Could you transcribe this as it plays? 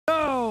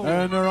go.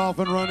 And they're off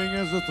and running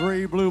as the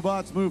 3 blue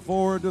bots move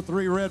forward, the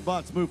 3 red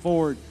bots move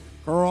forward.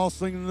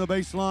 Crossing the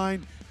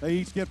baseline, they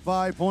each get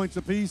 5 points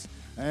apiece.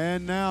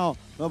 And now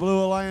the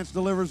Blue Alliance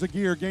delivers a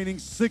gear, gaining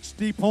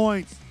 60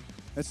 points.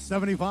 It's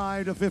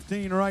 75 to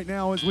 15 right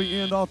now as we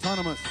end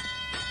autonomous.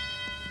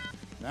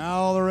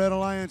 Now the Red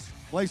Alliance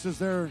places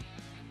their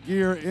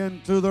gear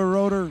into the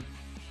rotor.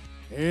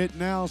 It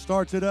now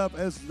starts it up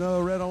as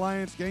the Red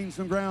Alliance gains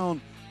some ground,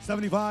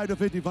 75 to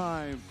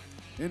 55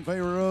 in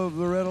favor of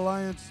the Red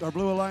Alliance, or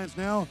Blue Alliance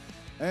now,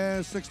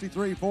 as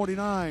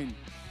 63-49,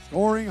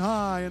 scoring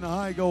high in the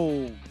high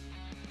goal.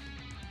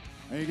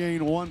 They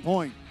gain 1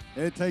 point.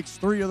 It takes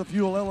 3 of the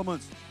fuel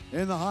elements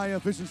in the high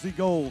efficiency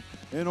goal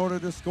in order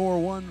to score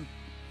 1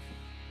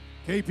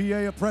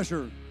 kPa of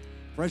pressure.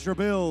 Pressure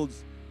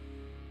builds,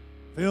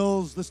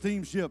 fills the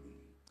steamship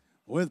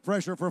with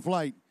pressure for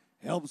flight,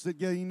 helps it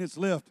gain its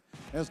lift,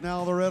 as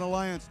now the Red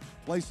Alliance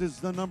places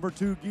the number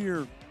 2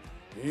 gear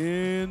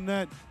in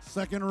that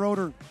second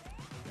rotor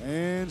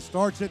and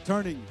starts it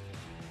turning.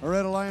 The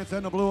Red Alliance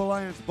and the Blue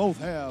Alliance both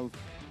have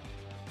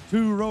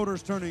 2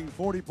 rotors turning,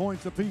 40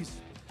 points apiece,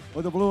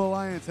 with the Blue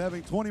Alliance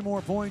having 20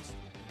 more points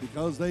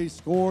because they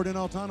scored in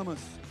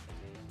autonomous.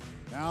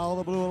 Now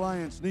the Blue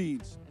Alliance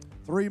needs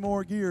 3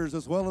 more gears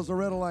as well as the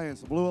Red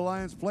Alliance. The Blue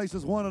Alliance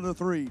places 1 of the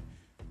 3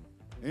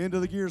 into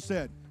the gear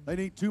set. They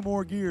need 2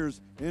 more gears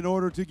in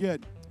order to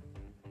get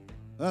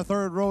the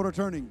 3rd rotor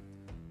turning.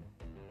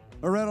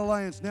 The Red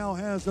Alliance now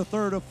has the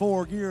 3rd of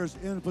 4 gears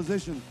in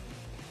position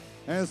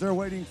as they're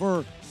waiting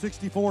for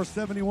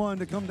 64-71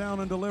 to come down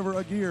and deliver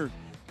a gear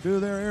to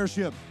their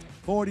airship.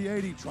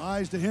 40-80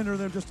 tries to hinder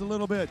them just a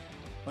little bit,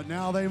 but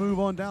now they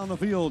move on down the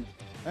field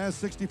as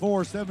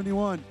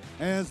 64-71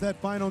 as that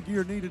final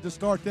gear needed to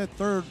start that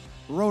 3rd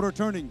rotor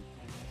turning.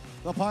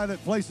 The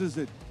pilot places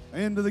it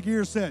into the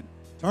gear set,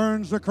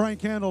 turns the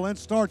crank handle and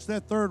starts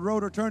that 3rd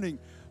rotor turning.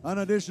 An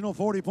additional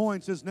 40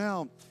 points is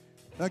now.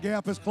 The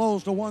gap is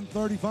closed to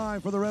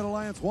 135 for the Red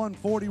Alliance,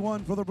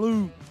 141 for the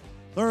Blue.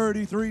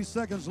 33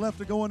 seconds left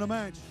to go in the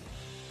match.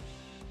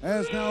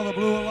 As now the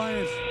Blue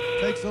Alliance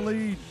takes the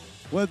lead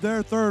with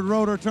their 3rd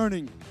rotor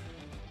turning.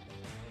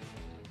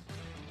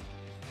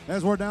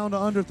 As we're down to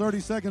under 30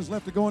 seconds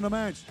left to go in the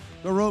match,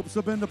 the ropes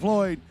have been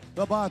deployed.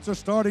 The bots are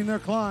starting their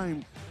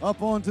climb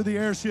up onto the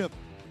airship.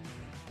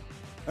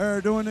 They're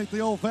doing it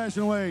the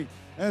old-fashioned way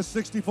as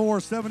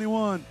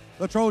 64-71.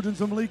 The Trojans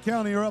from Lee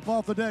County are up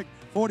off the deck,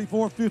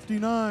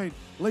 44-59.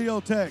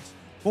 Leotex,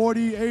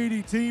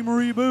 40-80, Team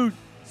Reboot.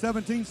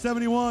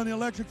 17-71, the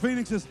Electric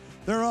Phoenixes,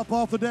 they're up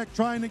off the deck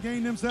trying to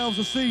gain themselves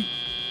a seat.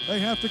 They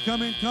have to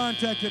come in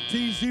contact at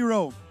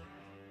T0.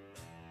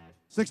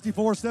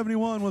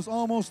 64-71 was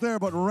almost there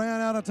but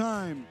ran out of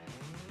time.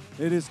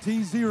 It is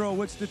T0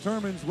 which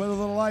determines whether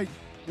the light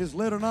is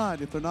lit or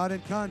not. If they're not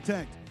in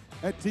contact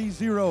at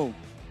T0,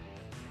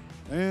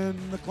 then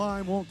the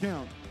climb won't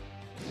count.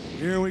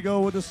 Here we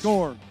go with the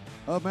score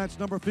of match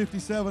number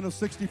 57 of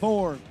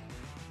 64.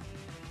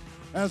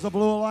 As the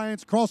Blue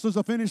Alliance crosses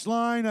the finish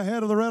line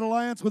ahead of the Red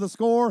Alliance with a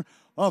score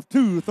of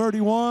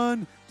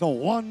 231 to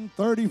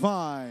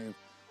 135.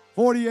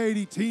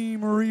 40-80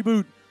 Team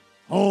Reboot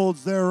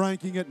holds their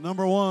ranking at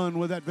number 1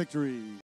 with that victory.